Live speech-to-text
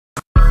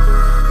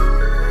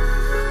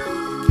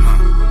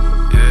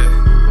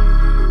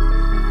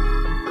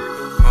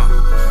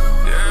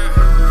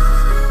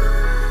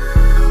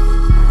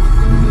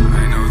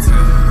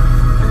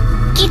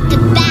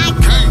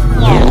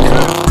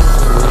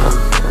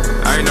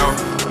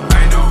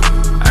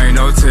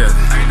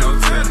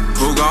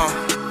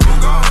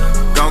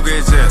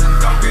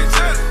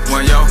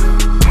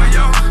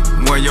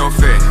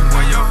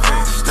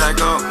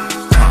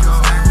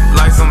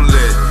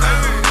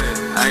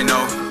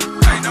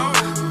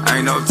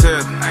Ain't no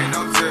test, ain't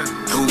no test.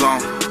 Who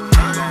gon'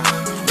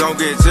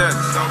 get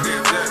jealous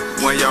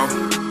when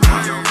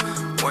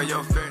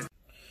your friend.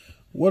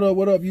 What up,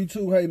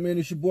 YouTube? Hey, man,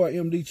 it's your boy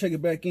MD. Check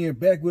it back in.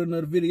 Back with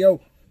another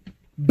video.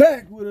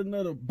 Back with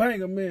another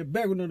banger, man.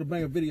 Back with another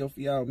banger video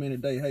for y'all, man,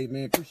 today. Hey,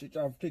 man, appreciate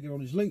y'all for clicking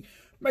on this link.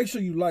 Make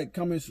sure you like,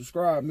 comment,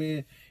 subscribe,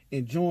 man,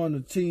 and join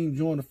the team,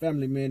 join the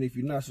family, man. If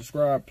you're not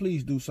subscribed,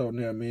 please do so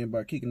now, man,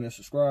 by kicking that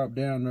subscribe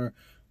down there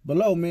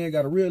below, man.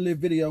 Got a real lit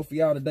video for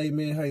y'all today,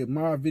 man. Hey,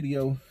 my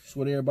video is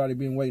what everybody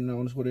been waiting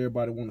on. It's what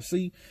everybody want to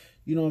see.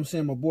 You know what I'm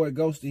saying? My boy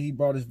Ghosty, he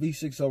brought his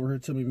V6 over here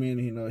to me, man.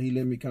 He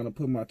let me kind of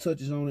put my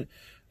touches on it.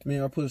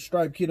 Man, I put a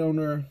stripe kit on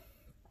there.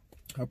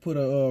 I put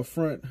a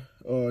front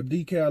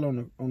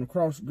decal on the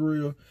cross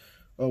grill.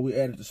 We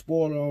added the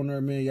spoiler on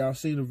there, man. Y'all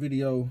seen the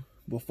video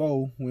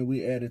before when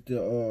we added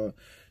the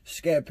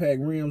scat pack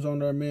rims on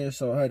there, man.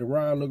 So hey, the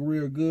ride look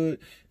real good.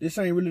 This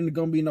ain't really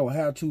gonna be no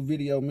how-to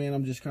video, man.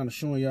 I'm just kind of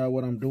showing y'all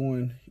what I'm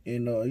doing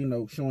and you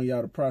know, showing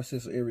y'all the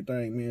process of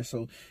everything, man.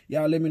 So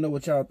y'all let me know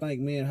what y'all think,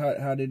 man.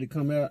 How did it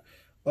come out?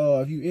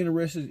 If you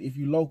interested, if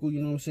you local,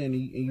 you know what I'm saying,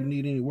 and you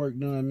need any work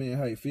done, man,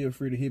 hey, feel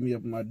free to hit me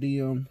up in my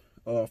DM.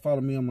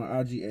 Follow me on my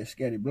IG at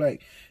Scatty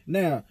Black.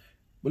 Now,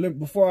 but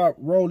before I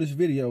roll this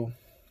video,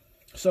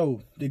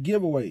 so the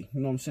giveaway,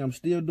 you know what I'm saying, I'm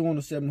still doing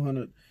the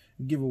 700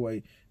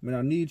 giveaway. Man,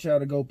 I need y'all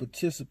to go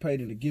participate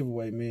in the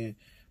giveaway, man.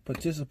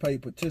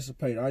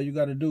 Participate. All you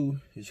got to do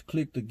is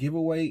click the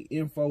giveaway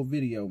info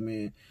video,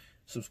 man.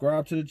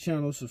 Subscribe to the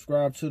channel,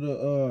 subscribe to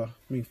the,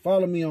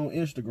 follow me on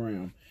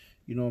Instagram.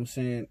 You know what I'm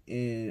saying?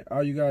 And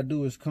all you gotta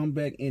do is come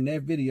back in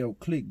that video,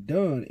 click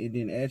done, and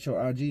then add your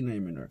IG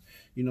name in there.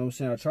 You know what I'm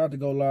saying? I tried to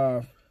go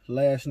live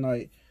last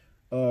night.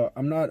 I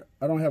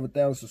don't have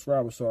 1,000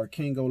 subscribers, so I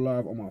can't go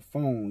live on my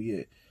phone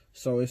yet.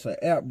 So it's an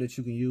app that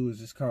you can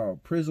use. It's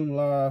called Prism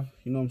Live.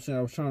 You know what I'm saying?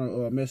 I was trying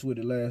to mess with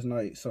it last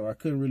night, so I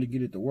couldn't really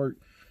get it to work.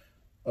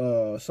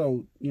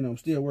 So, you know, I'm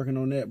still working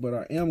on that, but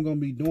I am gonna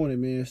be doing it,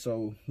 man.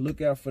 So look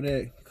out for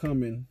that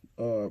coming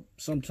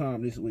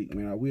sometime this week,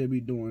 man. I will be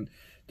doing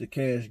the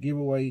cash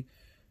giveaway,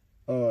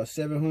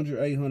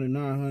 700, 800,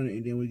 900,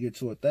 and then we get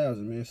to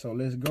 1,000, man. So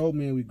let's go,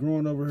 man. We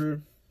growing over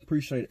here.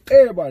 Appreciate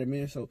everybody,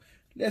 man. So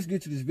let's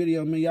get to this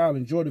video, man. Y'all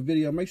enjoy the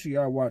video. Make sure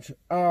y'all watch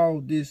all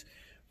this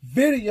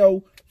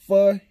video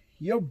for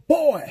your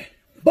boy.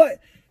 But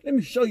let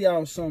me show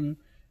y'all something.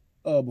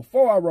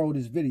 Before I roll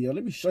this video,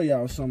 let me show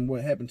y'all something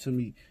what happened to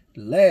me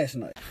last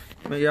night.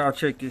 Man, y'all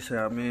check this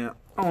out, man.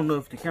 I don't know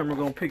if the camera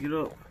gonna pick it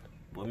up,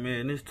 but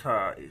man, this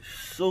tire is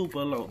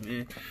super low,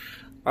 man.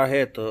 I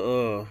had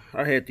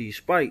these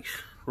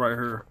spikes right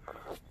here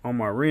on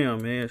my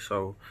rim, man.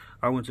 So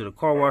I went to the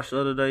car wash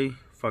the other day.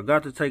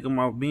 Forgot to take them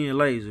off being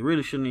lazy.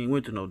 Really shouldn't even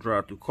went to no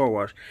drive-through car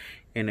wash,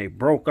 and they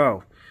broke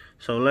off.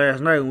 So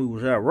last night when we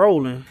was out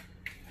rolling,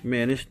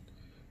 man, this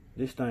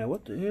thing,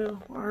 what the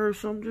hell? I heard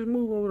something just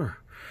move over there.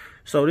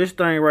 So this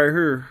thing right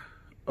here,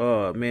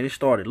 man, it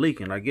started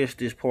leaking. I guess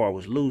this part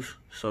was loose.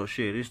 So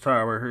shit, this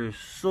tire right here is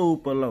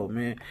super low,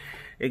 man.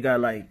 It got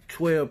like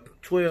 12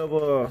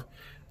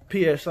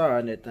 PSI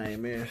in that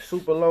thing, man.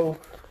 Super low.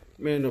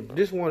 Man,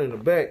 this one in the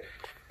back,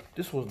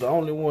 this was the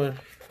only one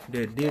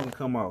that didn't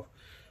come off.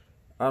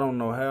 I don't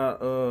know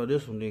how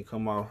this one didn't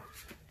come off,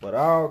 but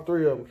all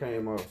three of them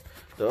came off.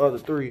 The other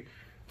three,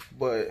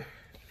 but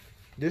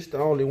this the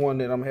only one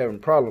that I'm having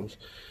problems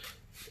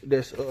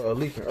that's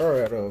leaking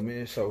air out of,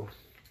 man. So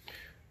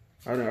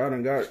I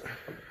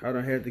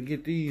done had to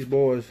get these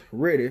boys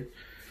ready,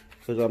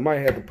 because I might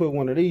have to put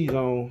one of these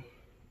on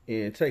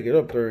and take it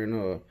up there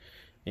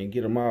and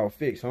get them all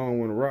fixed. I don't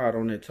want to ride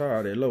on that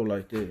tire that low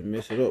like that and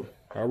mess it up.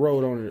 I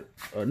rode on it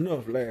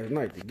enough last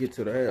night to get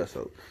to the house.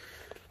 So,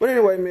 but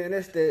anyway, man,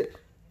 that's that.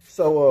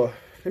 So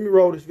let me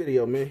roll this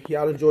video, man.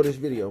 Y'all enjoy this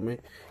video, man.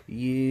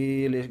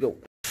 Yeah, let's go.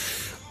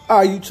 All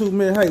right, YouTube,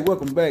 man. Hey,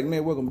 welcome back,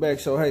 man. Welcome back.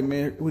 So, hey,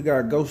 man, we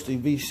got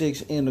Ghosty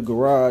V6 in the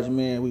garage,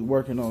 man. We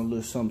working on a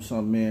little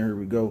something, man. Here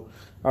we go.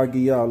 I'll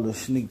give y'all a little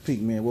sneak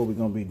peek, man, what we're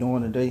going to be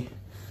doing today.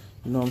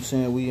 You know what I'm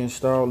saying? We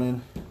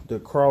installing the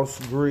cross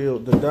grill,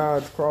 the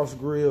Dodge cross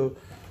grill,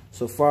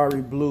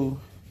 Safari Blue.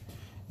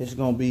 It's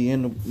going to be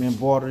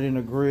embroidered in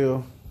the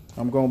grill.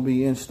 I'm going to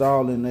be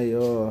installing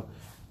a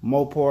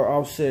Mopar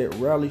offset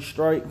rally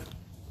stripe,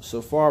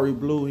 Safari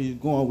Blue. He's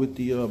going with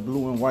the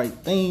blue and white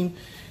theme.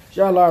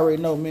 Y'all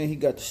already know, man, he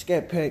got the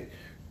scat pack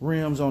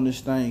rims on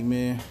this thing,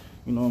 man.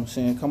 You know what I'm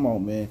saying? Come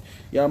on, man.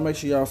 Y'all make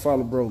sure y'all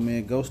follow bro,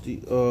 man.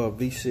 Ghosty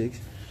V6.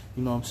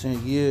 You know what I'm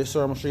saying? Yeah,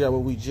 sir. I'm gonna show y'all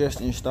what we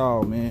just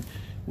installed, man.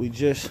 We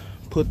just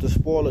put the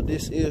spoiler.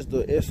 This is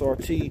the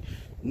SRT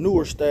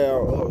newer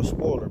style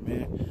spoiler,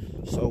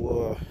 man.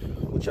 So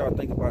what y'all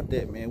think about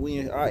that,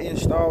 man? I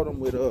installed them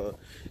with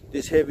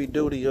this heavy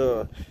duty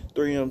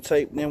 3M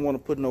tape. Didn't want to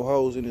put no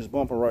holes in this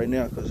bumper right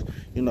now, because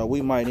you know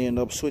we might end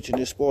up switching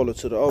this spoiler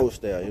to the old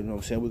style. You know what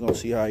I'm saying? We're gonna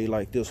see how you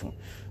like this one.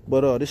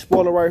 But this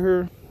spoiler right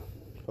here,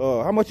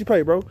 how much you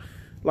pay, bro?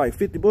 Like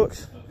 50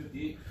 bucks?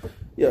 58.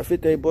 Yeah,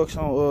 58 bucks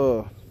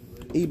on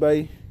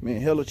eBay,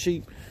 man. Hella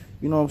cheap.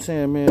 You know what I'm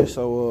saying, man?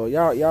 So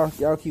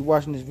y'all keep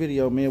watching this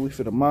video, man. We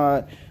finna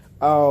mod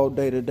all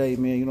day today,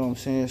 man. You know what I'm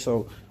saying?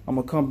 So I'm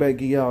gonna come back,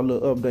 give y'all a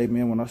little update,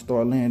 man, when I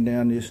start laying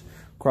down this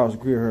cross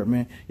grill here,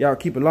 man. Y'all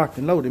keep it locked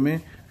and loaded,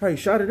 man. Hey,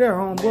 shout it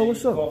out, homeboy.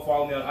 What's up?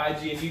 Follow me on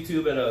IG and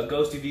YouTube at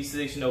Ghosty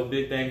D6. You know,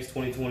 big things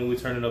 2020. We're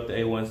turning up to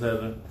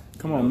A17.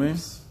 Come on, man.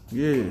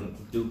 Yeah.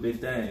 Do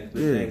big things.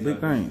 Big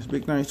things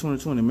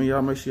 2020, man.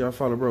 Y'all make sure y'all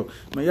follow, bro.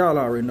 Man, y'all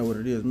already know what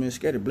it is, man.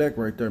 Scatty Black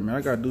right there, man.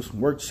 I gotta do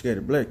some work to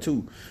Scatty Black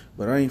too,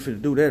 but I ain't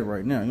finna do that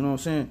right now. You know what I'm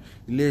saying?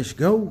 Let's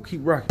go.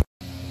 Keep rocking.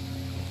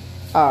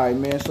 All right,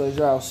 man. So as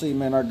y'all see,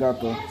 man, I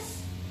got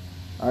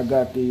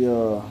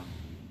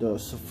the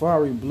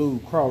Safari Blue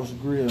Cross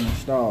Grill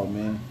installed,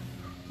 man.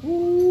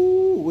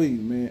 Ooh-wee,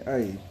 man.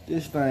 Hey,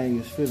 this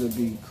thing is finna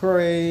be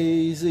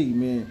crazy,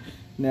 man.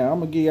 Now I'm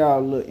gonna give y'all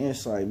a little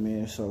insight,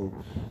 man. So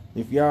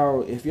if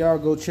y'all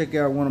go check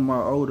out one of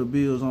my older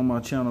builds on my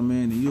channel,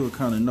 man, then you'll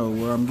kind of know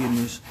where I'm getting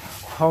this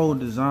whole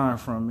design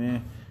from,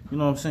 man. You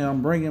know what I'm saying?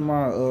 I'm bringing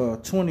my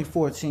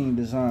 2014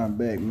 design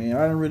back, man.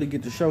 I didn't really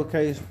get to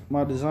showcase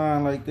my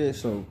design like that,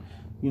 so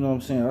you know what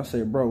I'm saying? I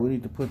said, bro, we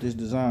need to put this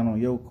design on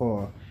your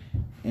car,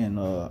 and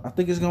I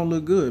think it's gonna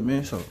look good,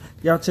 man. So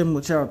y'all tell me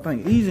what y'all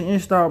think. Easy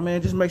install,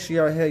 man. Just make sure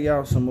y'all have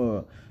y'all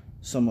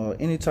some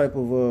any type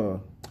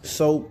of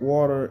soap,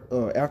 water,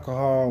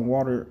 alcohol, and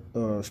water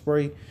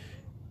spray.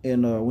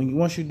 And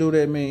once you do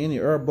that, man, any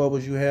air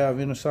bubbles you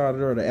have inside of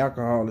there, the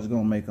alcohol is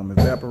gonna make them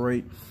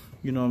evaporate.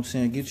 You know what I'm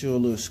saying? Get you a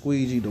little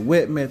squeegee. The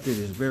wet method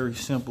is very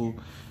simple.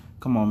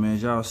 Come on, man.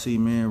 Y'all see,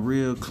 man,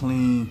 real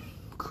clean,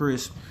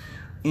 crisp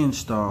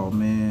install,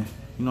 man.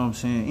 You know what I'm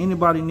saying?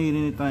 Anybody need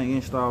anything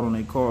installed on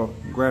their car,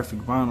 graphic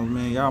vinyls,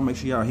 man, y'all make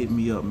sure y'all hit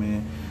me up,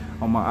 man,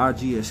 on my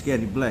IG at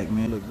Scatty Black,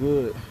 man. Look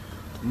good.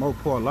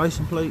 Mopar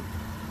license plate.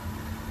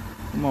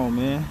 Come on,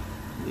 man.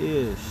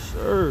 Yes,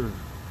 sir.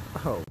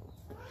 Oh.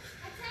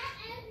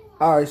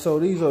 All right, so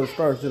these are the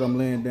stripes that I'm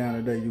laying down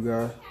today, you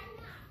guys.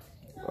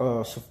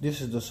 So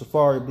this is the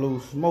Safari Blue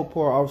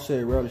Mopar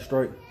offset rally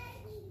stripe.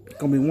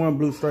 Gonna be one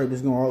blue stripe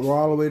that's gonna go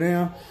all the way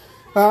down.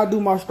 I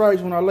do my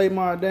stripes when I lay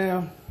mine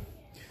down.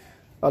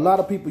 A lot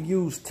of people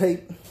use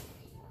tape.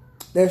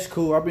 That's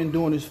cool. I've been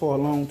doing this for a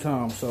long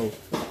time. So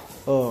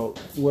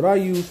what I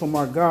use for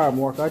my guide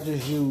mark, I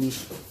just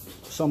use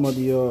some of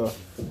the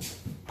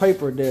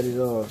paper that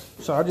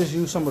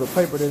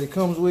it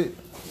comes with.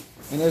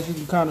 And as you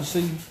can kind of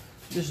see,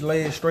 just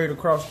lay it straight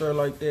across there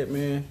like that,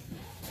 man.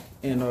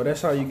 And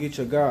that's how you get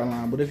your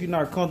guideline. But if you're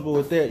not comfortable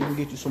with that, you can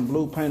get you some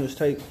blue painter's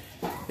tape.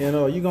 And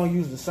you're going to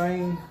use the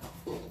same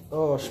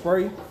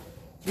spray.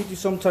 Get you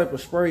some type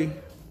of spray.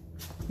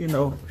 You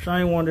know,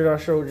 same one that I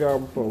showed y'all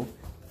before.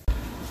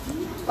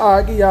 All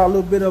right, give y'all a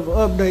little bit of an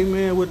update,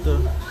 man, with the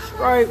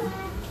stripe.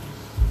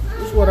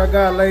 This is what I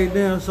got laid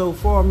down so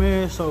far,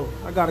 man. So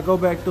I got to go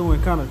back through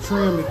and kind of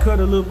trim and cut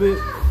a little bit.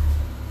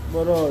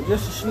 But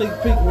just a sneak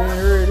peek, man,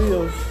 here it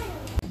is.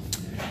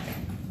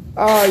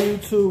 Alright,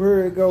 YouTube,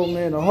 here it go,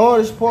 man. The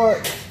hardest part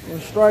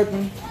in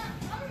striping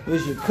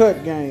is your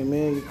cut game,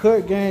 man. Your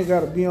cut game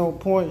gotta be on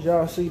point.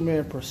 Y'all see,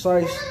 man,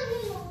 precise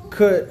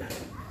cut.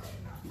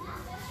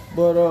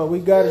 But we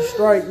got it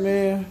striped,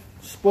 man.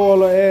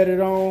 Spoiler added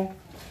on.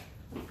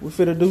 We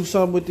finna do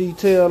something with these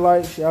tail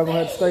lights. Y'all gonna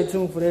have to stay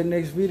tuned for that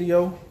next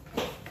video.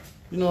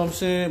 You know what I'm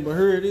saying? But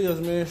here it is,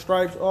 man.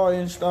 Stripes are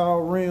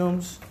installed,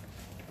 rims.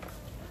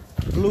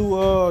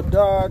 Blue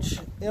Dodge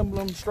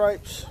emblem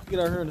stripes. Get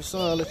out here in the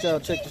sun, let y'all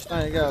check this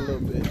thing out a little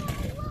bit.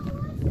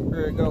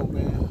 Here it go,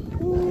 man.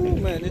 Ooh,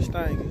 man, this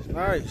thing is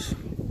nice.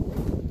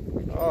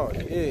 Oh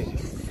yeah.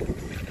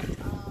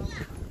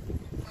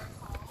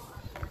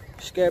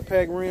 Scat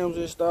Pack rims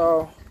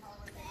installed.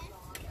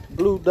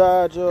 Blue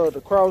Dodge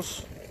the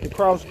cross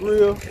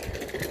grill.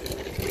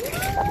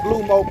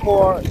 Blue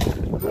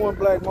Mopar, blue and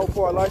black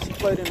Mopar license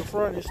plate in the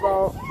front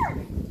installed.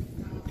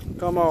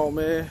 Come on,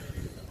 man.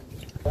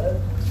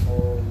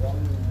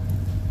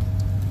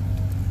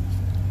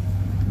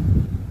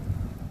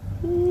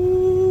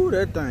 Ooh,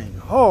 that thing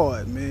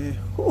hard, man.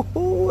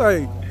 Ooh,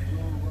 hey,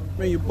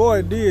 man, your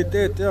boy did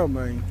that there,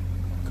 man.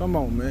 Come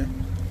on,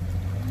 man.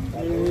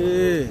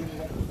 Yeah.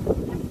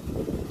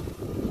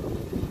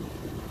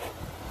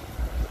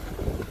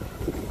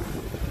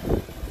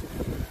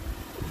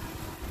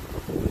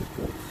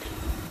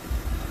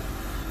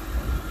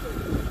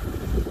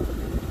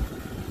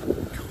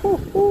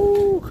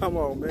 Ooh, come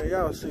on, man.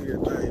 Y'all see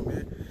that thing,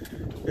 man.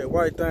 That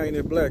white thing,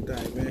 that black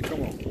thing, man.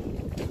 Come on.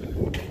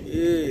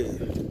 Yeah.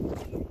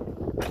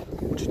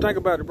 What you think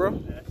about it,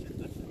 bro?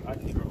 I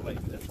can't relate.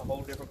 That's a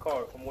whole different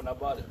car from when I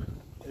bought it.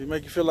 It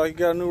make you feel like you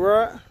got a new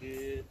ride?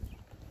 Yeah.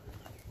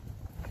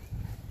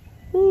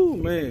 Ooh,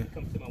 man.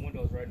 Come to my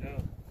windows right now.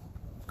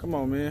 Come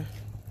on, man.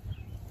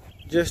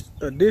 Just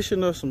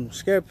addition of some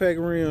Scat Pack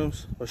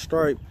rims, a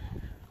stripe,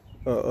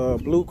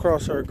 blue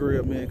crosshair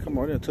grill, man. Come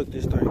on, they took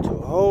this thing to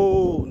a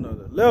whole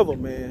nother level,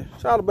 man.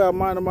 It's all about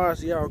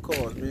minimizing y'all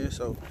cars, man.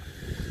 So,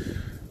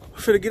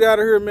 I'm finna get out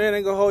of here, man.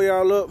 Ain't gonna hold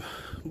y'all up.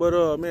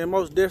 But, man,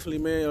 most definitely,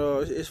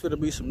 man, it's finna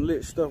be some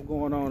lit stuff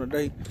going on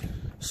today.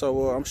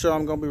 So, I'm sure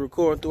I'm gonna be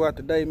recording throughout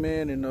the day,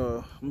 man. And,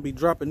 I'm gonna be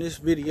dropping this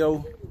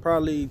video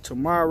probably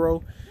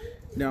tomorrow.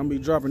 Now, I'm gonna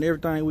be dropping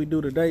everything we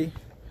do today.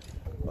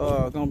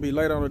 Gonna be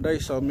late on the day,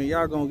 so I mean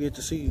y'all gonna get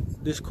to see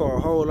this car a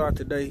whole lot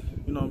today.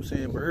 You know what I'm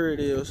saying? But here it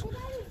is.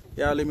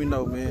 Y'all let me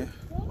know, man,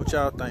 what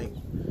y'all think.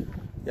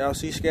 Y'all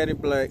see Scatty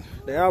Black.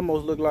 They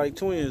almost look like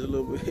twins a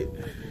little bit.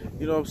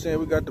 You know what I'm saying?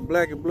 We got the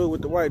black and blue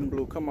with the white and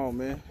blue. Come on,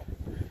 man.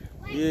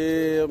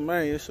 Yeah,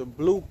 man, it's a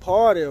blue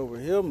party over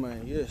here,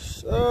 man.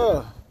 Yes,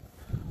 sir.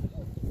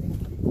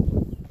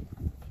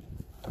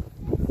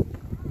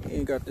 He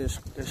ain't got that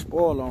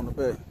spoiler on the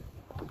back.